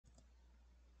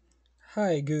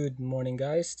Hi, good morning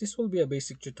guys. This will be a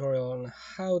basic tutorial on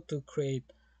how to create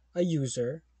a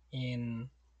user in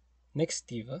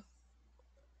Nextiva.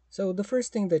 So the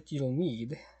first thing that you'll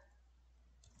need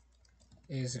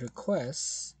is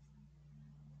request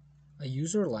a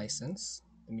user license.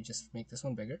 Let me just make this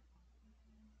one bigger.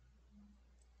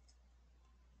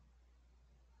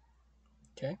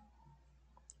 Okay.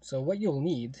 So what you'll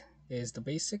need is the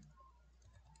basic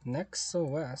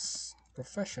NexOS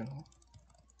professional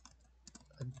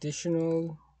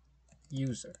additional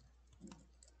user.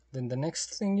 Then the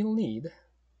next thing you'll need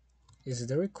is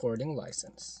the recording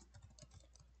license.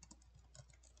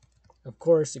 Of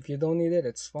course, if you don't need it,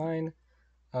 it's fine.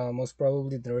 Most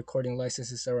probably the recording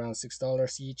license is around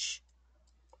 $6 each.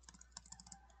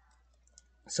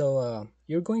 So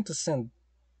you're going to send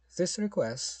this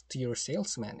request to your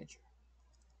sales manager.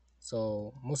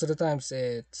 So most of the times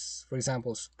it's, for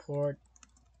example, support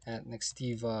at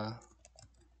nextiva.com.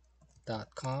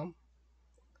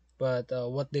 But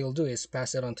what they'll do is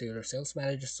pass it on to your sales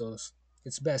manager. So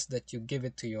it's best that you give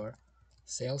it to your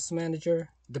sales manager.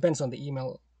 Depends on the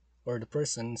email or the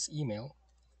person's email,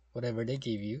 whatever they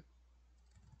gave you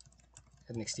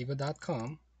at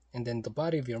nextiva.com. And then the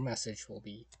body of your message will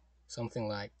be something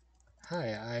like,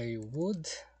 "Hi, I would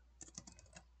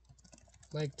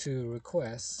like to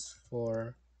request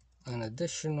for an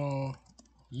additional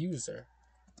user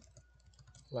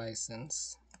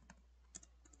license."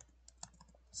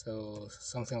 So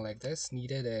something like this.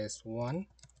 Needed is one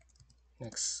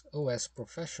NextOS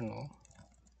professional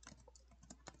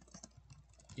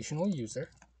additional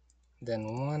user, then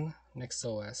one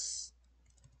NextOS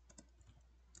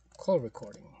call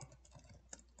recording.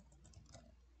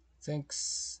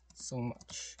 Thanks so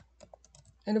much.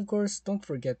 And of course, don't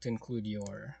forget to include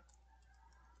your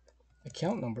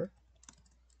account number,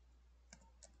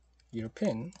 your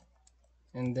PIN,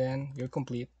 and then your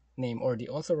complete name or the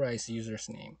authorized user's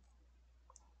name.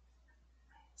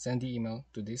 Send the email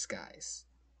to these guys.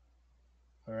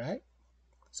 Alright?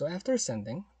 So after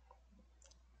sending,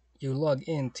 you log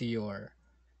into your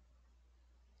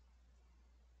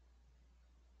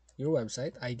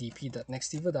website,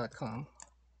 idp.nextiva.com.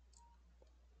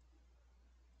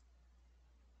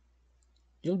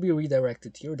 You'll be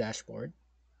redirected to your dashboard.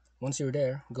 Once you're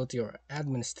there, go to your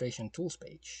administration tools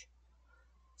page.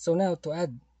 So now to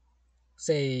add,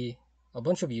 say, a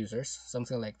bunch of users,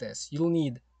 something like this, you'll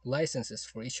need licenses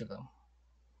for each of them.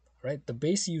 Right? The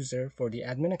base user for the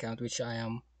admin account, which I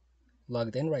am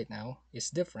logged in right now, is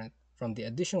different from the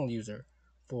additional user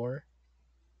for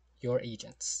your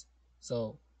agents.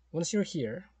 So once you're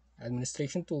here,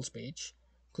 administration tools page,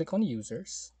 click on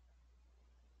users.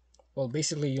 Well,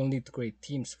 basically you'll need to create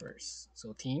teams first.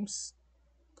 So teams,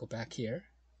 go back here,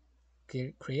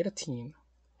 create a team.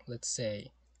 Let's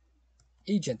say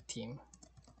agent team.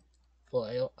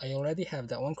 Well, I already have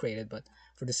that one created, but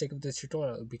for the sake of this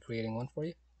tutorial, I'll be creating one for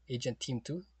you. Agent team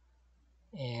 2.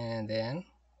 And then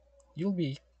you'll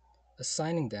be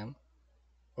assigning them,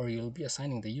 or you'll be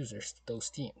assigning the users to those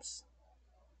teams.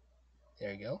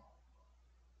 There you go.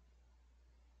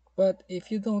 But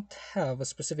if you don't have a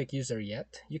specific user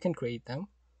yet, you can create them.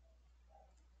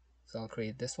 So I'll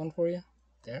create this one for you.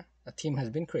 There, a team has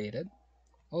been created.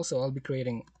 Also, I'll be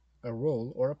creating a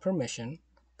role or a permission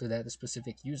to that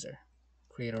specific user.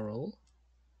 Create a role.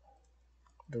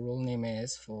 The role name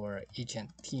is for agent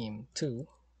team 2.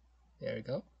 There you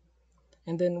go.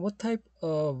 And then what type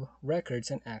of records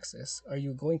and access are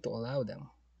you going to allow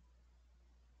them?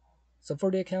 So for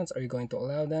the accounts, are you going to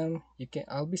allow them?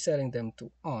 I'll be setting them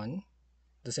to on.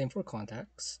 The same for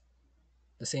contacts.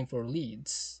 The same for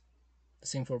leads. The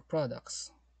same for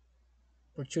products,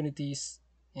 opportunities,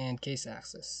 and case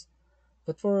access.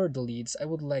 But for the leads, I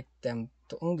would like them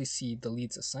to only see the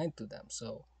leads assigned to them.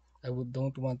 So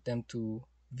don't want them to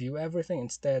view everything.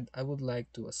 Instead, I would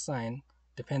like to assign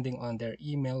depending on their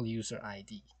email user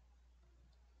ID.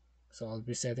 So I'll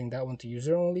be setting that one to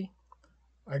user only.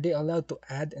 Are they allowed to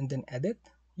add and then edit?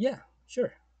 Yeah,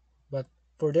 sure. But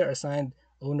for their assigned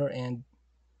owner and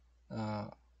uh,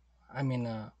 I mean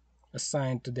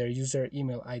assigned to their user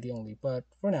email ID only. But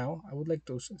for now, I would like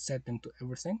to set them to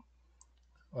everything.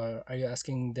 Or are you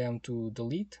asking them to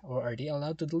delete, or are they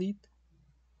allowed to delete?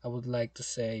 I would like to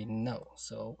say no.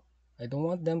 So I don't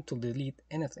want them to delete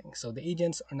anything. So the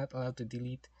agents are not allowed to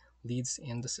delete leads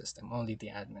in the system. Only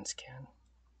the admins can.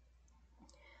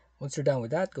 Once you're done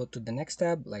with that, go to the next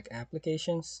tab, like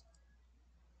applications.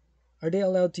 Are they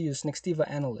allowed to use Nextiva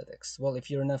Analytics? Well,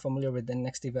 if you're not familiar with the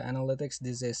Nextiva Analytics,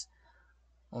 this is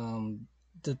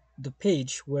the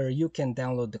page where you can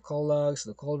download the call logs,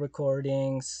 the call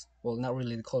recordings. Well, not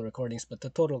really the call recordings, but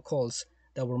the total calls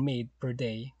that were made per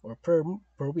day or per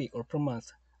week or per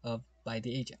month of by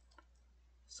the agent.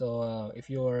 So if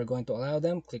you are going to allow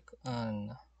them, click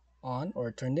on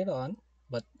or turn it on.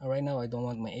 But right now I don't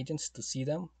want my agents to see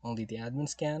them, only the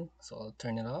admins can, so I'll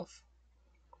turn it off.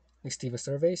 Nextiva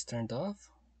surveys turned off.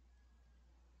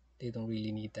 They don't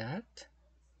really need that.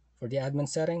 For the admin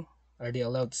setting, are they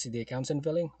allowed to see the accounts and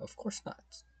billing? Of course not.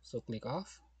 So click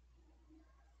off.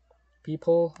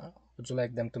 People, would you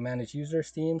like them to manage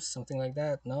users, teams, something like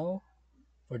that? No.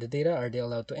 For the data, are they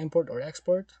allowed to import or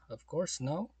export? Of course,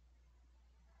 no.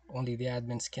 Only the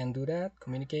admins can do that.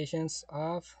 Communications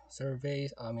off.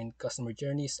 Surveys, customer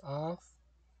journeys off.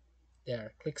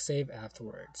 There, click save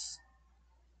afterwards.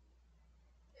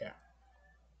 Yeah.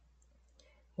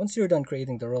 Once you're done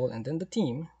creating the role and then the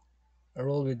team, a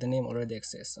role with the name already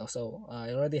exists. So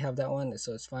I already have that one,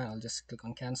 so it's fine. I'll just click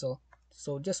on cancel.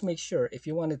 So just make sure if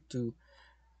you wanted to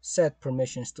set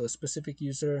permissions to a specific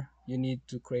user, you need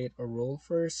to create a role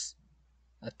first,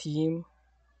 a team,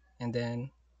 and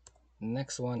then the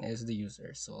next one is the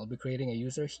user. So I'll be creating a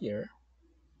user here.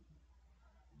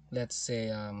 Let's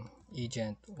say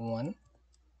agent 1,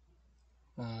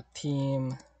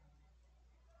 team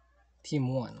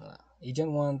 1,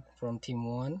 agent 1 from team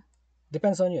 1.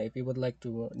 Depends on you if you would like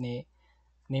to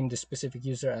name the specific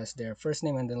user as their first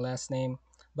name and then last name.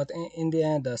 But in the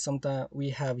end, sometimes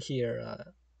we have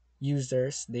here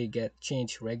users, they get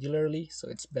changed regularly, so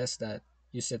it's best that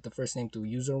you set the first name to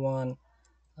user 1,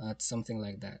 something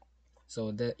like that.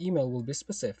 So the email will be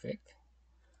specific.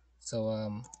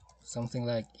 So something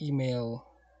like email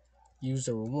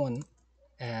user 1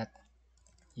 at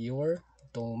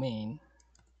yourdomain.com.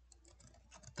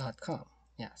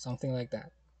 Yeah, something like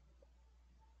that.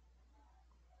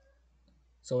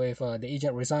 So if the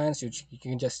agent resigns, you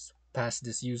can just pass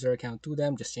this user account to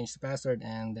them, just change the password,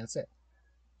 and that's it.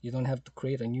 You don't have to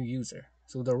create a new user.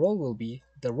 So the role will be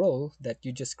the role that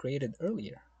you just created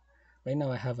earlier. Right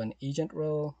now I have an agent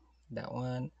role, that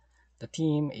one, the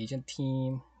team, agent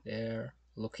team, their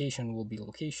location will be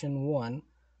location 1.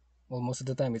 Well, most of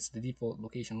the time it's the default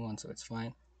location 1, so it's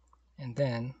fine. And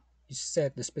then you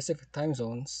set the specific time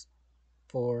zones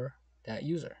for that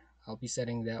user. I'll be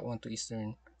setting that one to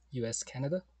Eastern US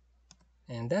Canada.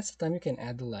 And that's the time you can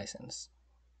add the license.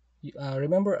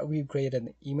 Remember we created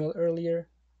an email earlier,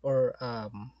 or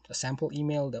a sample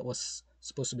email that was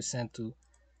supposed to be sent to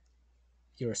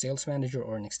your sales manager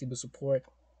or nextiva support.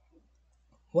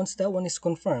 Once that one is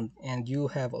confirmed and you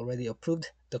have already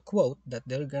approved the quote that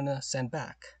they're gonna send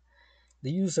back, the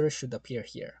user should appear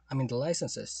here. The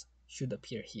licenses should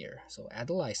appear here. So add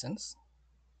a license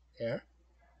there.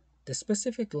 The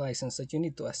specific license that you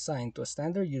need to assign to a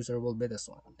standard user will be this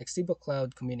one, Nextiva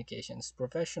Cloud Communications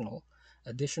Professional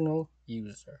Additional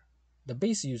User. The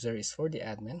base user is for the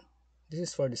admin. This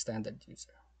is for the standard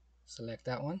user. Select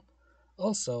that one.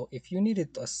 Also, if you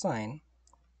needed to assign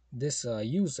this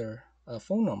user a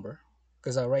phone number,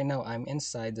 because right now I'm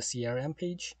inside the CRM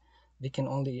page, they can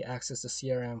only access the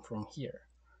CRM from here.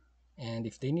 And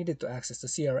if they needed to access the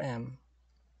CRM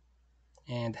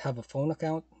and have a phone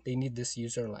account, they need this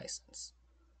user license.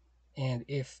 And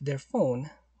if their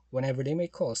phone, whenever they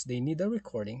make calls, they need a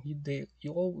recording,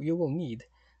 you will need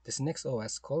this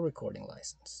NextOS call recording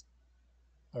license.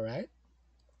 All right.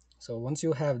 So once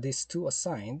you have these two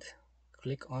assigned,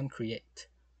 click on create.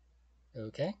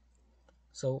 Okay.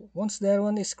 So once that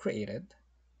one is created,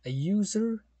 a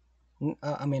a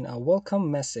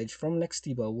welcome message from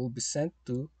Nextiva will be sent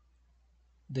to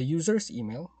the user's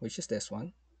email, which is this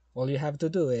one. All you have to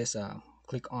do is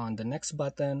click on the next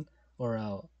button,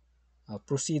 or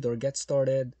proceed or get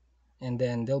started, and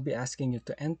then they'll be asking you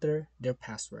to enter their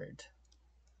password.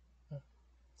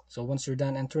 So once you're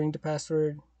done entering the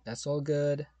password, that's all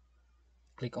good.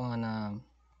 Click on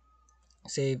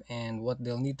save, and what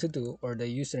they'll need to do, or the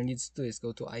user needs to do, is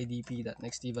go to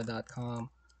idp.nextiva.com,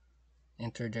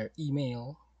 enter their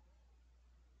email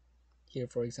here,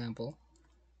 for example,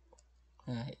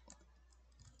 uh,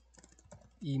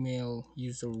 email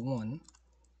user1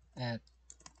 at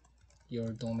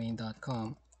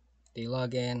yourdomain.com. They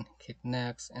log in, hit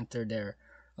next, enter their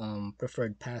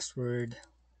preferred password.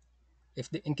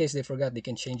 In case they forgot, they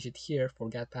can change it here,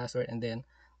 forgot password, and then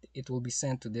it will be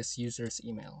sent to this user's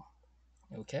email.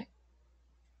 Okay.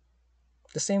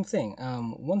 The same thing.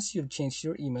 Once you've changed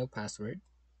your email password,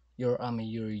 your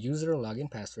user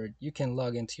login password, you can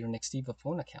log into your Nextiva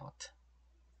phone account.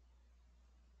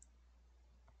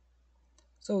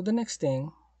 So the next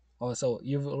thing, also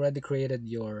you've already created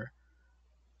your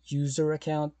user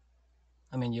account.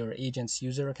 Your agent's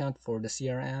user account for the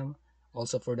CRM.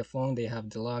 Also for the phone, they have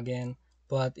the login.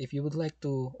 But if you would like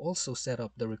to also set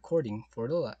up the recording for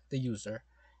the user,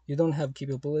 You don't have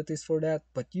capabilities for that,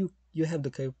 but you have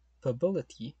the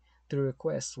capability to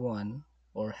request one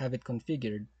or have it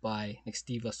configured by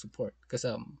nextiva support, because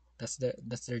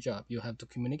that's their job. You have to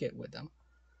communicate with them.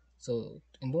 So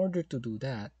in order to do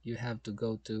that, you have to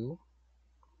go to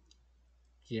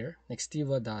here,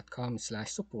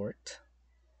 nextiva.com/support.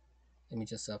 Let me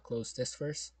just close this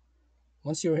first.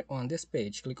 Once you're on this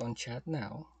page, click on chat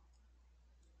now,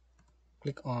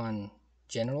 click on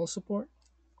general support,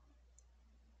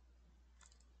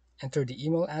 enter the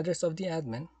email address of the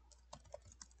admin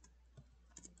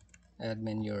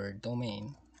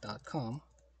yourdomain.com,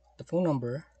 the phone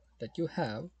number that you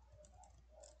have.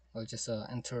 I'll just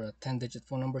enter a 10-digit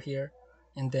phone number here,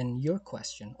 and then your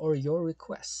question or your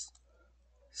request.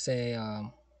 Say,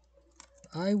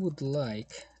 I would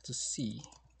like to see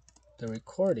the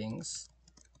recordings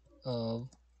of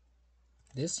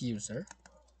this user,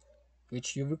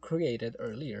 which you created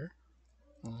earlier.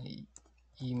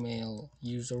 Email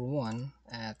user1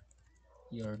 at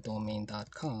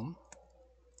yourdomain.com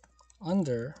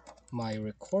under my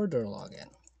recorder login,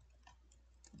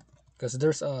 because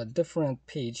there's a different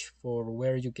page for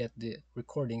where you get the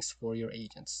recordings for your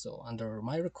agents. So under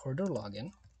my recorder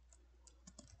login,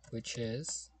 which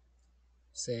is,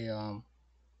 say,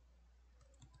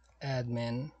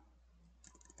 admin,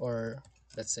 or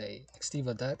let's say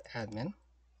nextiva.admin,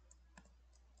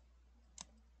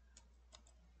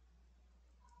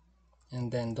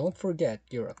 and then don't forget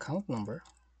your account number,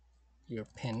 your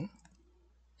PIN,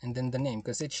 and then the name,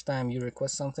 because each time you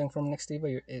request something from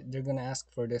nextiva, they're gonna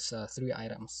ask for this 3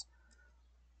 items.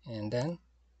 And then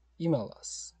email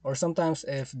us, or sometimes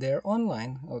if they're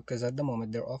online, because at the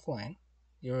moment they're offline,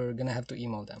 you're gonna have to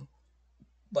email them.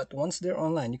 But once they're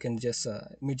online, you can just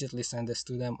immediately send this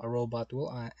to them. A robot will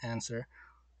answer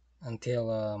until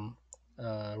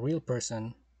a real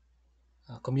person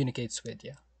communicates with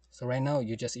you. So right now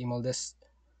you just email this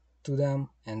to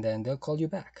them and then they'll call you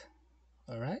back.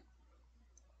 All right,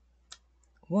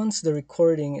 once the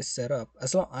recording is set up,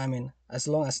 as long as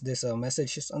this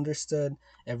message is understood,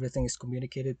 everything is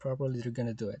communicated properly, they're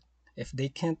gonna do it. If they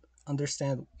can't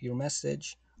understand your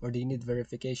message, or they need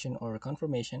verification or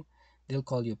confirmation, they'll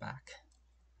call you back.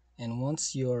 And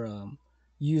once your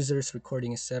user's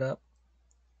recording is set up,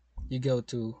 you go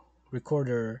to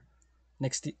recorder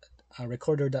next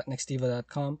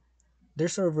recorder.nextiva.com. Their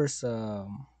servers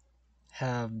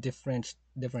have different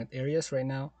areas right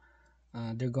now.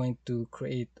 They're going to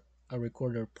create a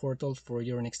recorder portal for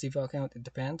your nextiva account. It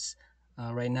depends.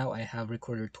 Right now I have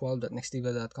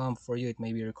recorder12.nextiva.com. For you it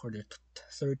may be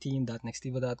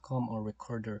recorder13.nextiva.com or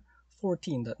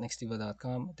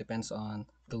recorder14.nextiva.com. It depends on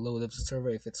the load of the server.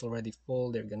 If it's already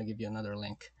full, they're gonna give you another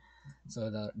link.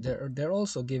 So they're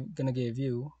also gonna give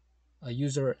you a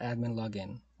user admin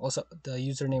login. Also, the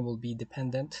username will be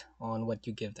dependent on what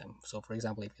you give them. So for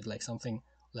example, if you'd like something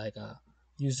like a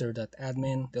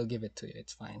user.admin, they'll give it to you,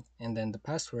 it's fine. And then the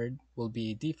password will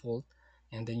be default,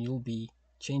 and then you'll be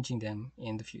changing them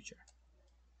in the future.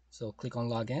 So click on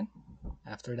login.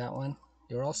 After that one,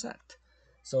 you're all set.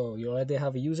 So you already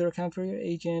have a user account for your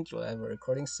agent, you'll have a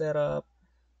recording set up,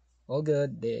 all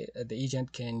good. The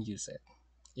agent can use it.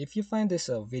 If you find this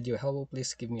video helpful,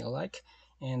 please give me a like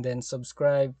and then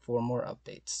subscribe for more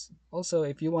updates. Also,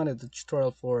 if you wanted the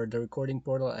tutorial for the recording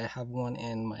portal, I have one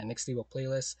in my Nextiva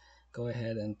playlist. Go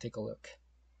ahead and take a look.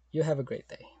 You have a great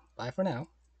day. Bye for now.